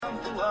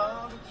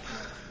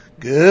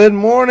Good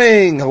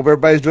morning. Hope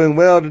everybody's doing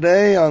well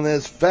today on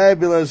this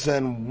fabulous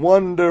and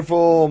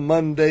wonderful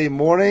Monday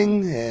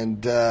morning.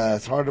 And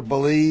it's hard to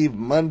believe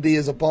Monday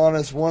is upon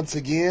us once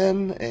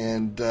again.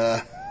 And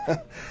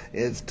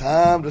it's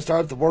time to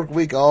start the work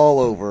week all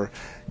over.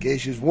 In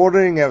case you're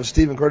wondering, I have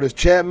Stephen Curtis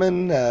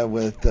Chapman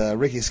with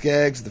Ricky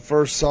Skaggs. The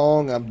first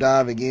song, I'm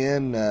Diving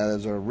In,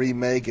 is a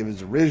remake of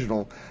his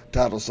original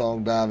title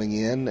song, Diving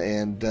In.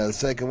 And the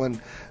second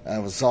one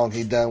was a song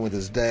he'd done with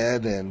his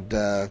dad. And,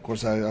 of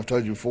course, I've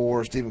told you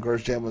before, Stephen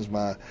Curtis Chapman was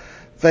my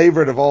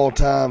favorite of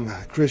all-time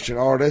Christian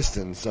artist,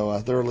 and so I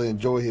thoroughly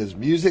enjoy his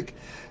music.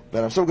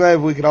 But I'm so glad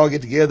we could all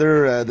get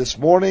together this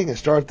morning and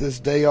start this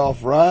day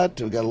off right.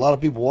 We've got a lot of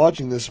people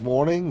watching this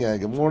morning.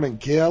 Good morning,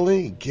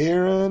 Kelly,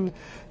 Karen,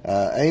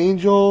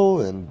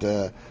 Angel,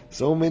 and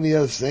so many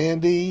others,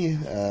 Sandy,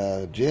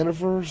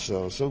 Jennifer.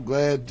 So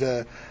glad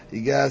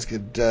you guys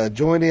could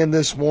join in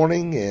this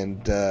morning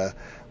and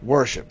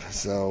worship.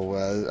 So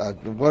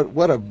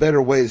what a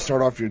better way to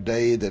start off your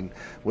day than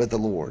with the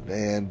Lord.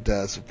 And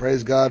so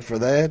praise God for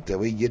that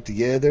we get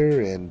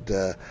together and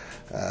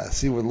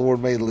see where the Lord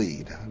may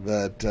lead.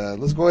 But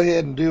let's go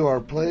ahead and do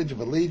our Pledge of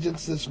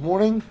Allegiance this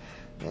morning,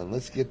 and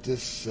let's get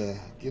this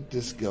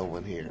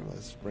going here.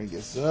 Let's bring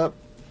this up.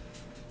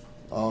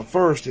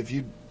 First, if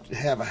you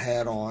have a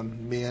hat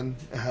on, men,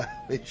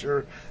 make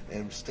sure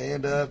and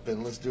stand up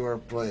and let's do our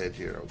pledge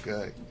here,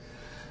 okay?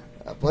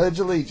 I pledge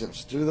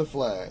allegiance to the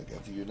flag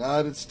of the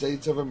United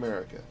States of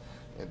America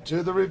and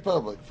to the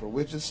republic for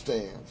which it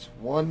stands,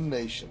 one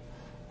nation,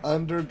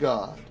 under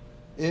God,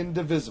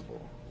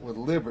 indivisible, with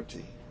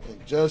liberty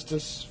and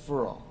justice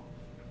for all.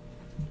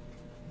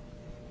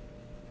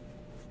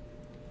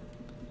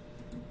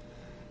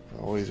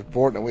 Always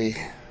important that we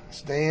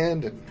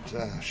stand and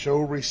show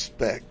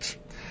respect,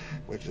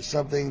 which is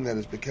something that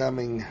is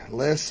becoming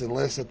less and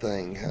less a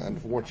thing,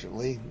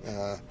 unfortunately.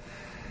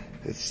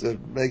 It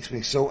makes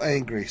me so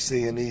angry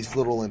seeing these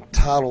little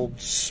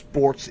entitled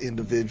sports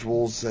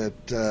individuals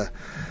that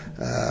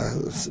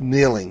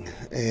kneeling,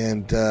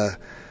 and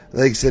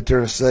they sit there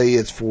and say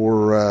it's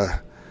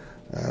in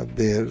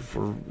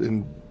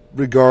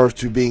regards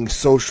to being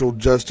social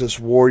justice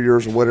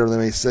warriors or whatever they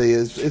may say.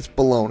 It's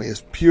baloney.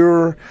 It's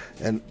pure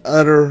and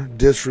utter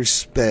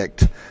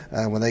disrespect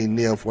when they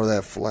kneel for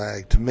that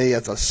flag. To me,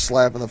 that's a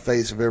slap in the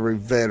face of every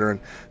veteran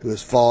who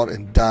has fought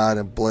and died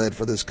and bled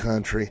for this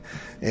country.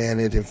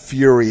 And it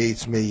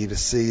infuriates me to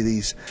see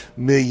these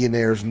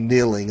millionaires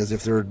kneeling as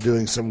if they're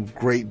doing some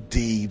great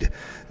deed.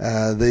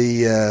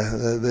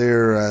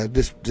 They're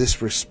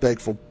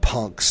disrespectful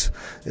punks,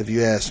 if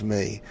you ask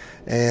me.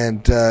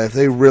 And if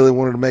they really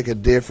wanted to make a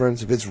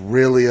difference, if it's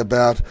really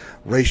about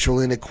racial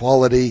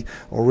inequality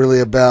or really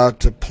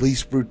about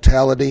police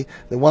brutality,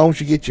 then why don't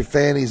you get your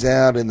fannies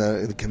out in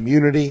the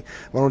community?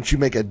 Why don't you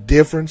make a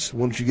difference? Why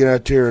don't you get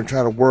out there and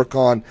try to work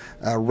on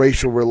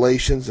racial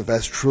relations, if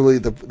that's truly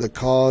the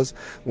cause?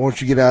 Why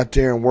don't you get out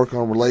there and work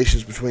on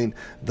relations between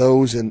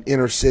those in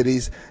inner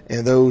cities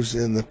and those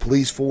in the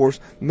police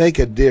force? Make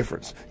a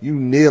difference. You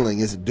kneeling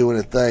isn't doing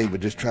a thing but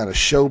just trying to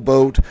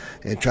showboat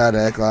and try to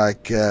act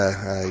like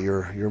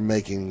you're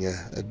making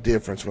a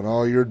difference when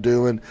all you're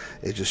doing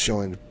is just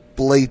showing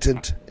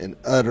blatant and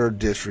utter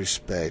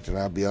disrespect. And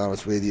I'll be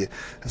honest with you,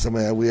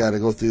 we ought to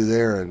go through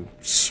there and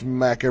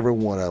smack every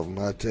one of them.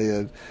 I tell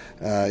you,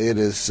 it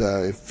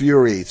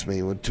infuriates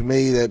me. To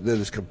me, that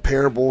is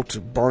comparable to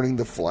burning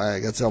the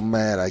flag. That's how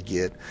mad I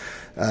get.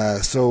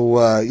 That's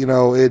why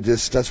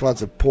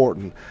it's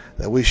important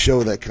that we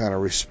show that kind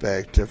of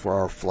respect for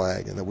our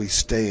flag and that we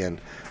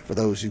stand for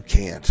those who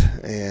can't.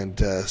 And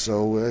there's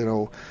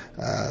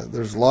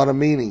a lot of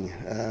meaning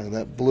in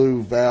that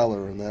blue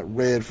valor and that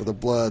red for the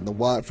blood and the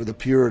white for the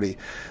purity.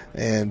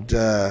 And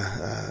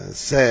it's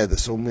sad that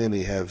so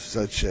many have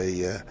such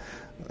a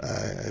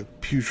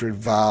putrid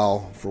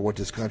vow for what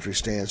this country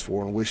stands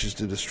for and wishes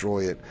to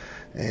destroy it.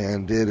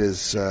 And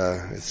it's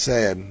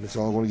sad. It's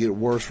only going to get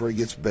worse before it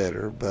gets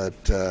better.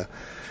 But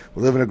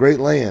we live in a great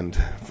land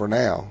for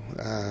now.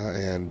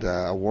 And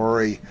I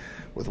worry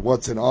with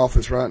what's in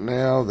office right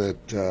now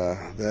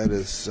that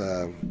is,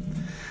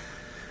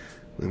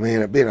 we may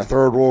end up being a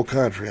third world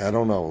country. I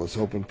don't know. Let's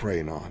hope and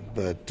pray not.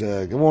 But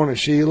good morning,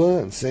 Sheila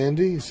and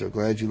Sandy. So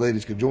glad you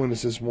ladies could join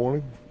us this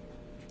morning.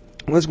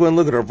 Let's go ahead and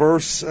look at our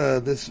verse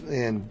and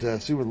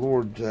see what the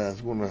Lord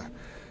is going to,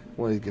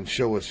 what He can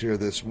show us here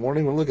this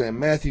morning. We're looking at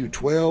Matthew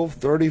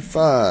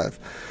 12:35.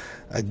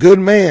 A good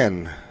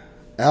man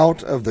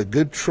out of the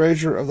good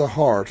treasure of the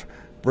heart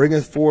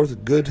bringeth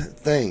forth good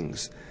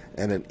things,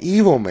 and an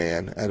evil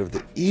man out of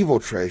the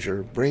evil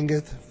treasure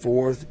bringeth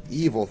forth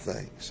evil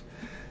things.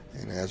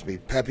 And as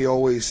Pappy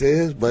always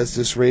says, bless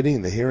this reading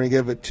and the hearing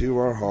of it to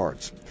our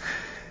hearts.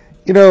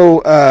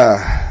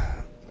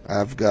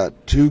 I've got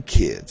two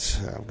kids.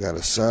 I've got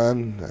a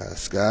son,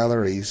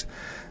 Skylar.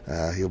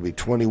 He'll be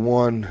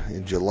 21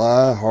 in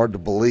July. Hard to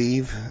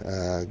believe.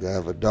 I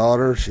have a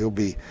daughter. She'll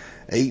be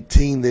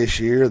 18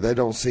 this year. That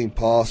don't seem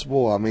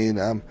possible. I mean,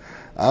 I'm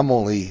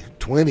only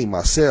 20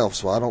 myself,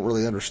 so I don't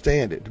really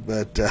understand it.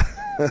 But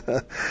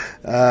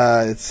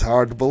it's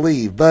hard to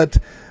believe. But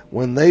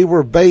when they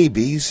were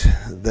babies,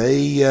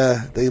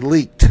 they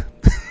leaked.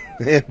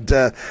 And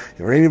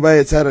for anybody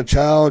that's had a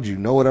child, you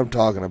know what I'm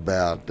talking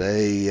about.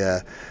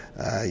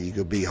 You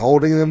could be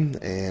holding them,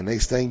 and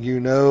next thing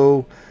you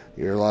know,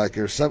 you're like,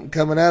 there's something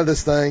coming out of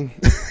this thing.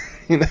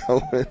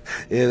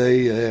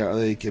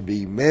 They can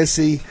be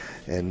messy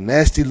and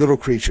nasty little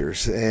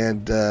creatures,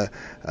 and you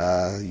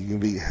can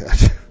be,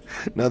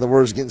 in other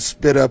words, getting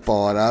spit up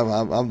on.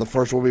 I'm the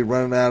first one to be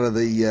running out of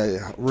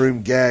the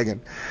room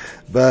gagging.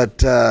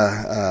 But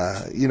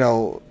I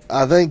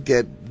think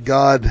that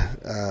God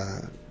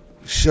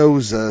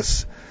shows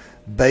us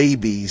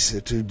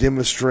babies to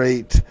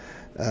demonstrate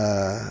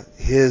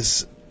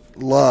His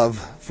love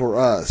for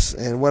us.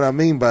 And what I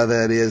mean by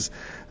that is,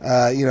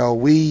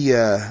 we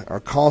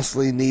are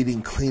constantly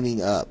needing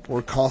cleaning up.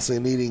 We're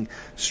constantly needing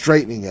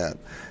straightening up.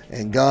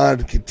 And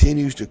God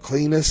continues to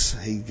clean us.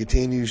 He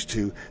continues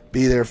to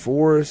be there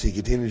for us. He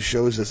continues to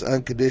show us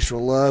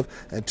unconditional love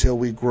until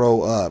we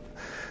grow up.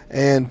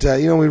 And,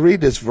 we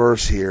read this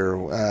verse here,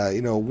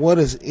 what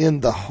is in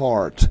the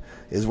heart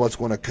is what's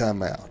going to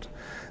come out.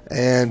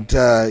 And,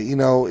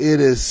 it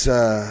is,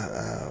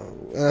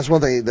 and that's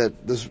one thing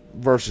that this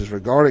verse is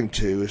regarding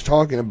to, is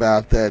talking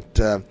about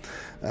that,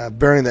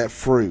 bearing that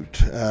fruit,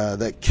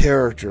 that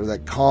character,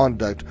 that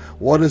conduct.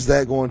 What is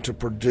that going to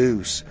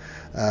produce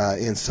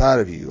inside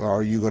of you?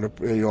 Are you going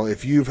to,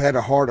 if you've had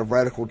a heart of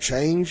radical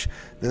change,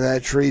 then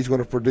that tree is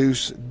going to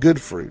produce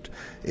good fruit.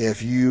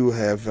 If you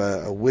have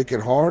a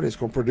wicked heart, it's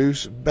going to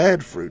produce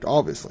bad fruit,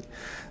 obviously.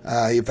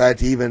 In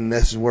fact, even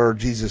this is where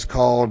Jesus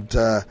called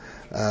the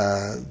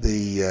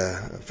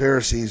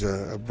Pharisees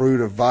a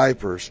brood of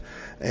vipers,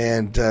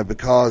 and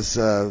because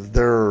he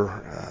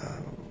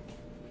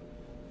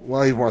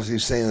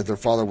was saying that their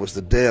father was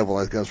the devil.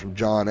 That comes from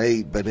John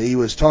 8, but he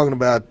was talking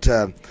about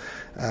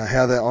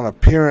how that on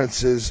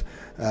appearances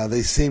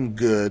they seemed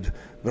good,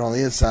 but on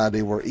the inside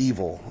they were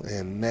evil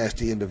and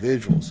nasty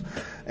individuals.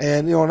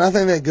 And and I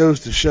think that goes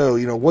to show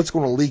what's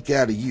going to leak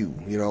out of you.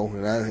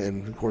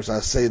 And of course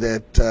I say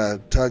that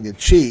tongue in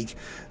cheek,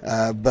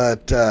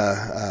 but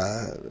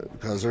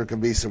because there can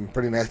be some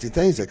pretty nasty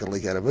things that can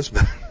leak out of us.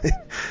 But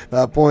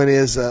my point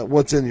is,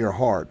 what's in your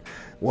heart?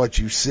 What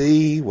you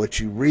see, what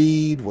you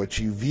read, what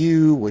you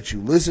view, what you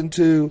listen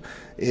to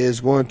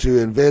is going to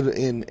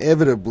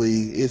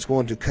inevitably, it's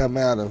going to come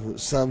out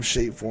of some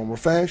shape, form, or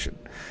fashion.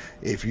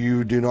 If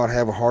you do not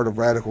have a heart of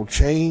radical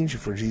change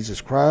for Jesus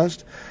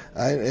Christ,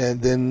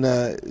 and then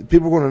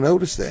people are going to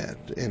notice that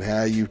in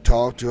how you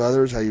talk to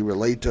others, how you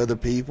relate to other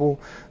people,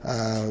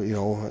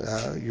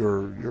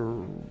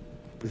 your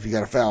if you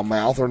got a foul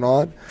mouth or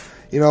not.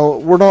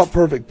 We're not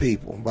perfect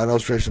people by no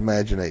stretch of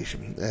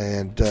imagination.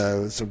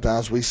 And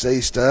sometimes we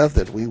say stuff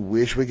that we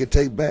wish we could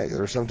take back.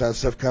 Or sometimes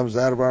stuff comes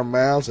out of our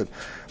mouths that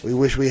we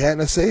wish we hadn't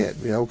have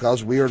said,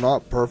 because we are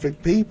not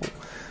perfect people.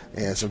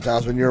 And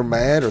sometimes when you're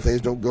mad or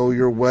things don't go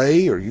your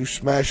way or you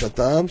smash a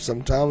thumb,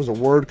 sometimes a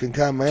word can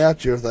come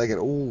out. You're thinking,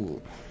 oh,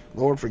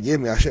 Lord,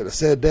 forgive me, I should have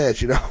said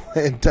that,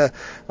 And,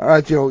 all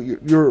right,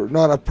 you're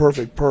not a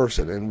perfect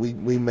person, and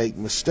we make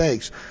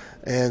mistakes.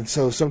 And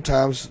so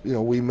sometimes,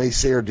 we may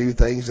say or do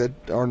things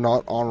that are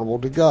not honorable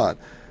to God.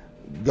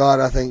 God,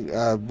 I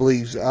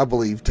believe,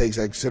 takes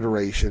that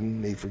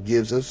consideration. He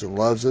forgives us and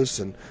loves us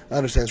and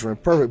understands we're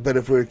imperfect. But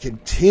if we're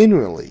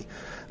continually,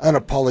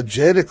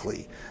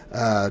 unapologetically,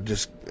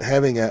 just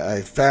having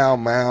a foul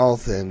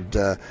mouth and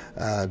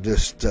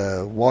just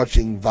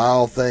watching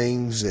vile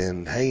things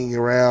and hanging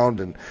around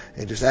and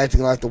just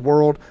acting like the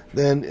world,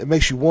 then it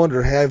makes you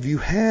wonder, have you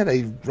had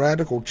a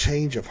radical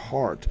change of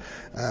heart?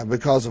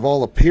 Because of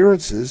all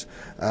appearances,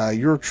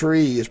 your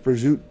tree is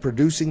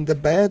producing the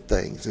bad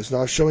things. It's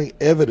not showing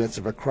evidence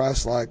of a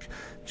Christ-like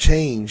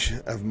change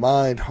of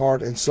mind,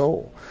 heart, and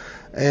soul.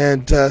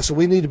 And so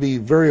we need to be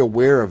very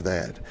aware of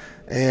that.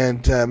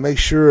 And make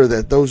sure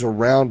that those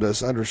around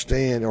us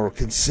understand or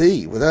can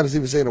see, without us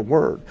even saying a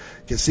word,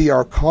 can see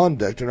our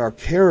conduct and our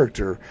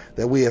character,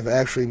 that we have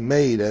actually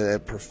made a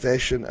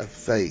profession of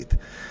faith.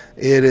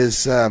 It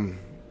is, our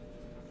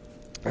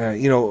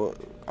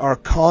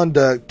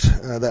conduct,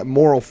 that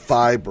moral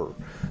fiber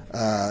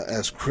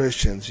as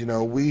Christians.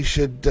 We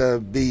should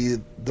be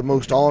the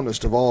most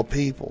honest of all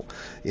people.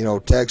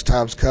 Tax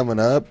time's coming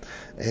up,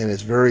 and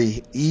it's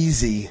very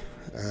easy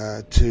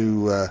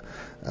to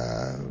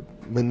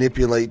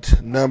manipulate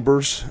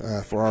numbers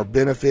for our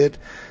benefit,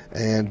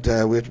 and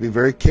we have to be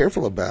very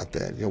careful about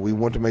that. We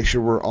want to make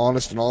sure we're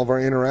honest in all of our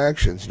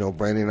interactions.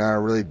 Brandy and I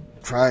are really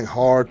trying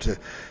hard to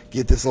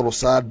get this little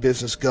side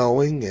business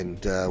going, and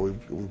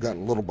we've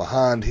gotten a little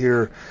behind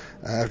here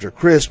after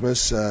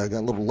Christmas, got a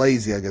little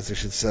lazy, I guess I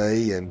should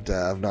say, and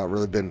I've not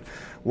really been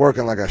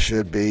working like I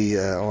should be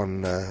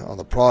on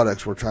the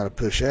products we're trying to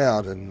push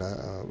out, and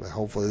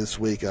hopefully this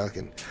week I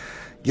can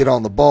get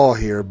on the ball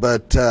here.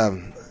 But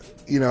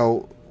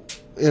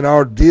in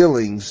our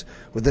dealings,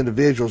 with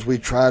individuals, we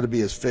try to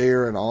be as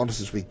fair and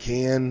honest as we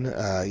can.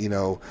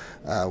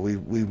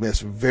 We've met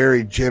some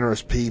very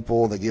generous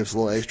people that give us a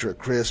little extra at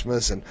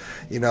Christmas. And,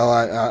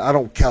 I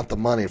don't count the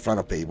money in front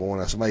of people.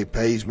 When somebody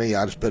pays me,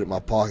 I just put it in my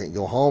pocket and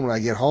go home. And I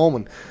get home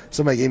and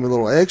somebody gave me a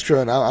little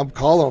extra, and I'm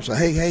calling them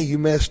saying, hey, you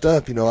messed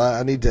up.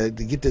 I need to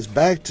get this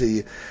back to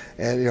you.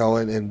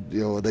 And,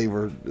 they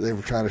were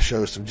trying to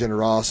show some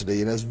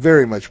generosity, and that's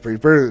very much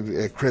appreciated.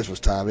 At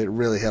Christmas time, it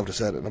really helped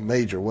us out in a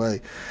major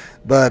way.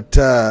 But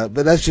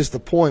that's just the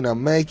point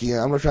I'm making.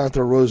 I'm not trying to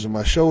throw roses on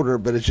my shoulder,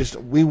 but it's just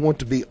we want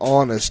to be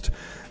honest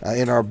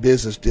in our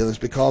business dealings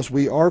because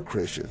we are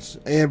Christians,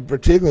 and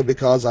particularly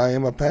because I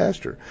am a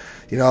pastor.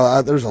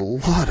 There's a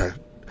lot of,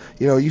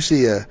 you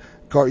see a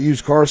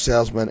used car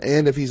salesman,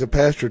 and if he's a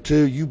pastor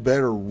too, you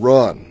better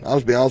run. I'll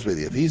just be honest with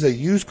you. If he's a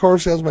used car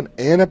salesman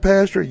and a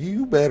pastor,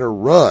 you better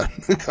run.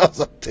 Because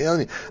I'm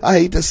telling you, I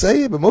hate to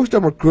say it, but most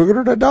of them are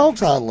crookeder than a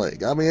dog's hind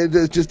leg. I mean,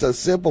 it's just a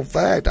simple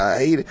fact. I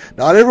hate it.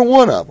 Not every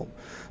one of them,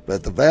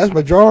 but the vast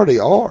majority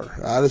are.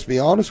 I'll just be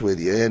honest with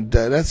you. And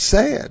that's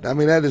sad. I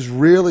mean, that is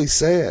really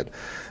sad.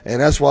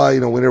 And that's why,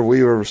 whenever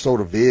we ever sold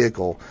a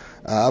vehicle,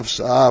 I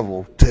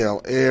will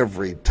tell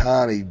every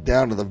tiny,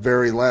 down to the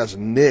very last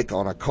nick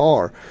on a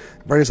car.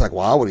 Brady's like,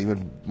 well, I wouldn't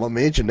even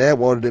mention that.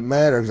 Why did it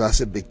matter? Because I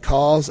said,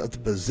 because of the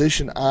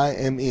position I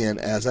am in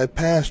as a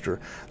pastor,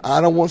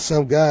 I don't want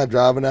some guy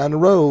driving down the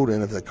road,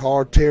 and if the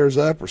car tears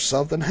up or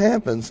something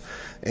happens,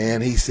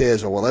 and he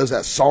says, oh, well, there's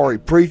that sorry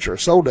preacher I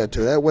sold that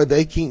to. That way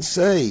they can't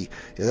say,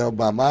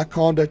 by my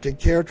conduct and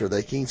character,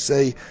 they can't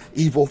say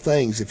evil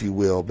things, if you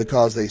will,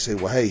 because they say,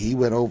 well, hey, he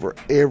went over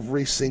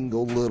every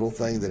single little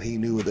thing that he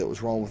knew that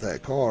was wrong with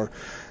that car.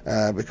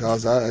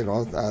 Because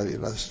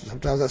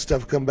sometimes that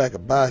stuff will come back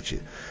and bite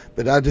you.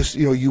 But I just,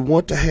 you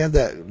want to have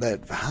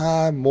that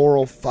high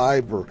moral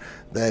fiber,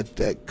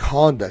 that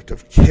conduct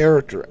of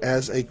character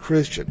as a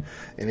Christian,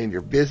 and in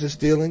your business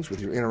dealings,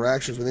 with your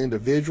interactions with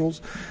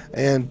individuals.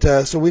 And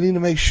so we need to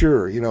make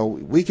sure,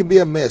 we can be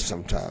a mess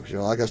sometimes.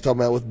 Like I was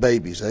talking about with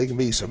babies, they can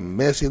be some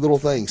messy little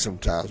things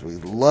sometimes. We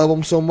love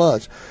them so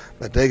much,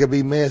 but they can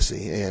be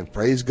messy. And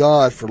praise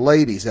God for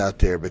ladies out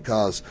there,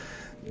 because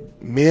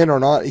men are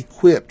not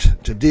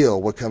equipped to deal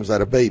with what comes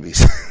out of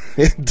babies.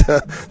 And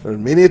there's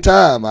many a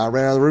time I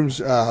ran out of the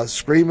room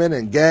screaming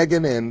and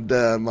gagging, and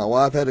my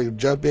wife had to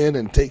jump in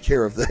and take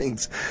care of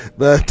things.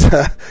 But in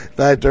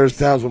fact, there's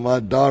times when my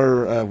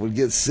daughter would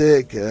get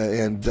sick,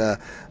 and I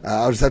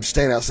would just have to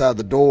stand outside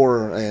the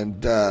door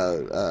and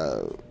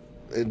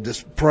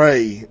just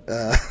pray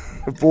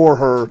for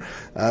her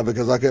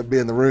because I couldn't be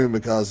in the room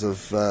because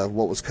of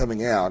what was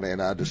coming out,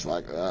 and I just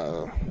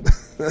I'm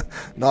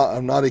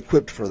not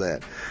equipped for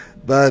that.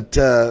 But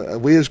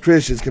we as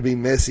Christians can be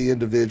messy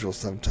individuals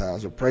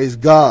sometimes. But praise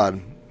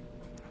God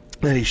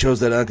that He shows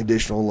that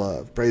unconditional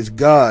love. Praise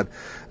God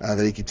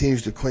that He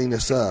continues to clean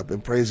us up.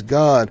 And praise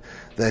God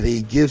that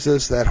He gives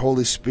us that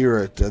Holy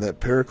Spirit,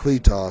 that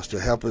Parakletos, to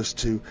help us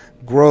to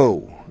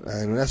grow.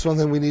 And that's one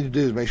thing we need to do,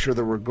 is make sure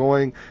that we're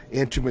going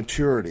into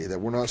maturity, that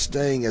we're not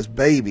staying as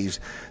babies,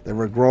 that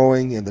we're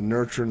growing in the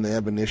nurture and the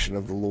admonition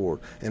of the Lord.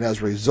 And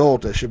as a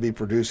result, that should be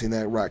producing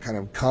that right kind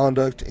of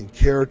conduct and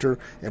character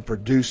and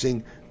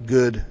producing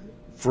good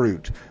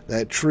fruit.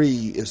 That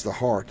tree is the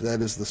heart.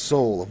 That is the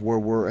soul of where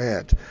we're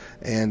at.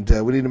 And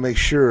we need to make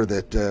sure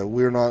that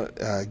we're not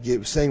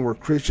saying we're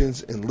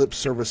Christians in lip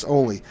service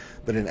only,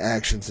 but in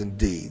actions and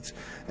deeds.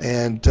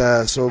 And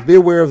so be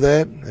aware of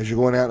that as you're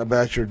going out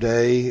about your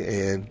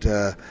day and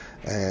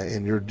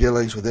in your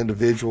dealings with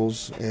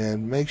individuals,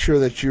 and make sure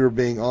that you're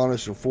being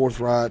honest and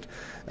forthright,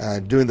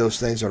 doing those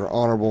things that are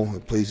honorable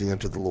and pleasing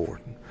unto the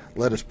Lord.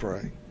 Let us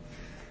pray.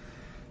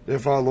 Dear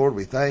Father, Lord,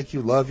 we thank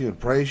you, love you, and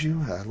praise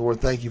you.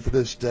 Lord, thank you for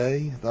this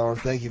day. Lord,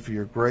 thank you for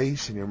your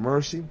grace and your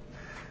mercy.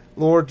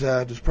 Lord,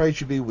 just pray that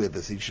you be with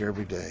us each and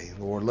every day.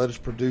 Lord, let us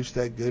produce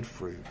that good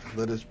fruit.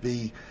 Let us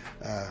be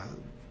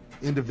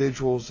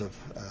individuals of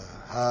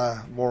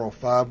high moral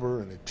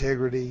fiber and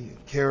integrity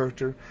and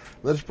character.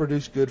 Let us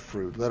produce good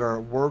fruit. Let our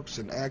works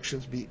and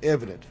actions be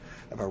evident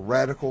of a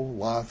radical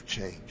life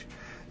change.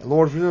 And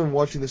Lord, if anyone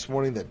watching this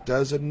morning that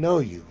doesn't know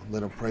you,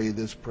 let them pray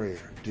this prayer.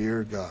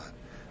 Dear God,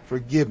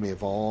 forgive me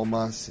of all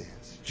my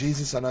sins.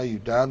 Jesus, I know you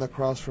died on the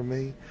cross for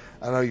me.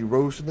 I know you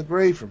rose from the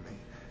grave for me.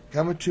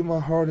 Come into my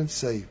heart and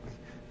save me.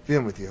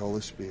 Fill me with your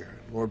Holy Spirit.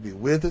 Lord, be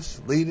with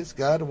us, lead us,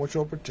 guide, and watch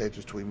over, protect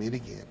us till we meet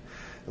again.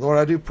 And Lord,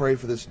 I do pray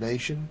for this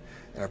nation,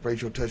 and I pray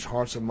that you'll touch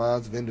hearts and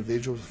minds of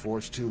individuals before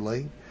it's too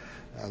late.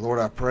 Lord,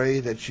 I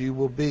pray that you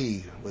will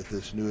be with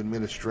this new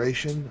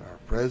administration, our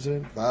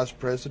president, vice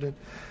president,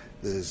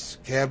 this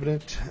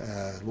cabinet,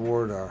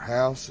 Lord, our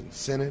House and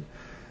Senate,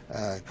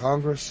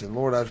 Congress. And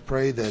Lord, I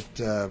pray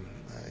that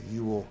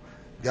you will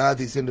guide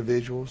these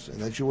individuals, and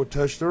that you will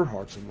touch their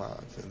hearts and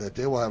minds, and that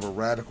they will have a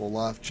radical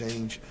life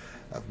change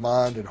of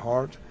mind and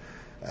heart.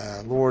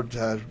 Lord,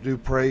 I do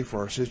pray for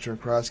our sister in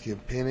Christ, Kim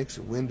Penix,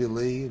 and Wendy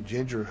Lee, and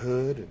Ginger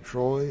Hood, and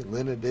Troy,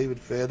 Linda David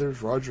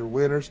Feathers, Roger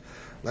Winters,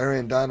 Larry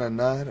and Dinah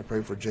Knight. I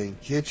pray for Jane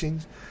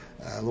Kitchings.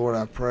 Lord,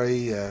 I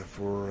pray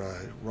for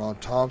Ron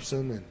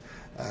Thompson, and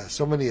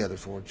so many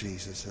others, Lord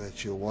Jesus, and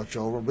that you'll watch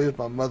over and be with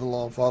my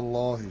mother-in-law and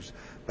father-in-law who's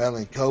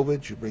battling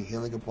COVID. You bring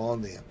healing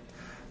upon them.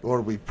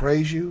 Lord, we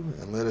praise you,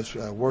 and let us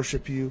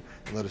worship you,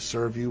 and let us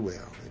serve you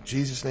well. In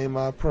Jesus' name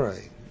I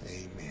pray.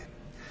 Amen.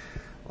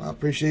 Well, I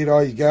appreciate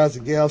all you guys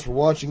and gals for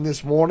watching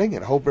this morning,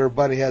 and I hope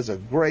everybody has a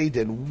great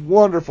and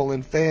wonderful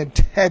and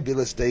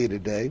fantabulous day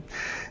today.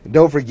 And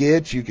don't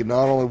forget, you can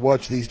not only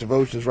watch these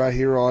devotions right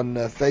here on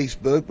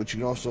Facebook, but you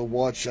can also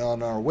watch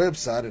on our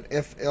website at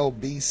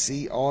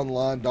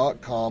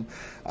flbconline.com.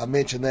 I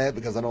mention that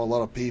because I know a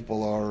lot of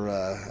people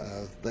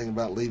are thinking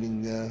about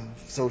leaving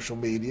social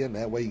media, and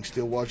that way you can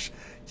still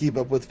keep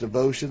up with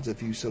devotions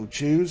if you so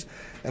choose.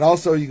 And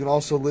also, you can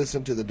also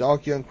listen to the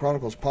Doc Young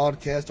Chronicles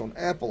podcast on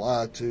Apple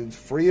iTunes,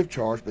 free of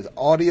charge, but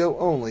audio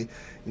only. You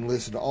can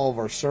listen to all of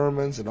our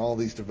sermons and all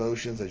these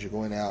devotions as you're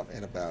going out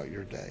and about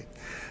your day.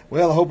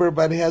 Well, I hope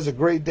everybody has a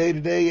great day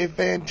today, a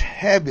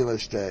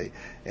fantabulous day.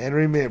 And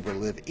remember,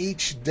 live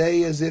each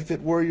day as if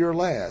it were your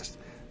last,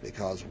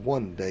 because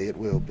one day it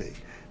will be.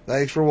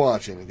 Thanks for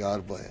watching, and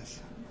God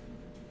bless.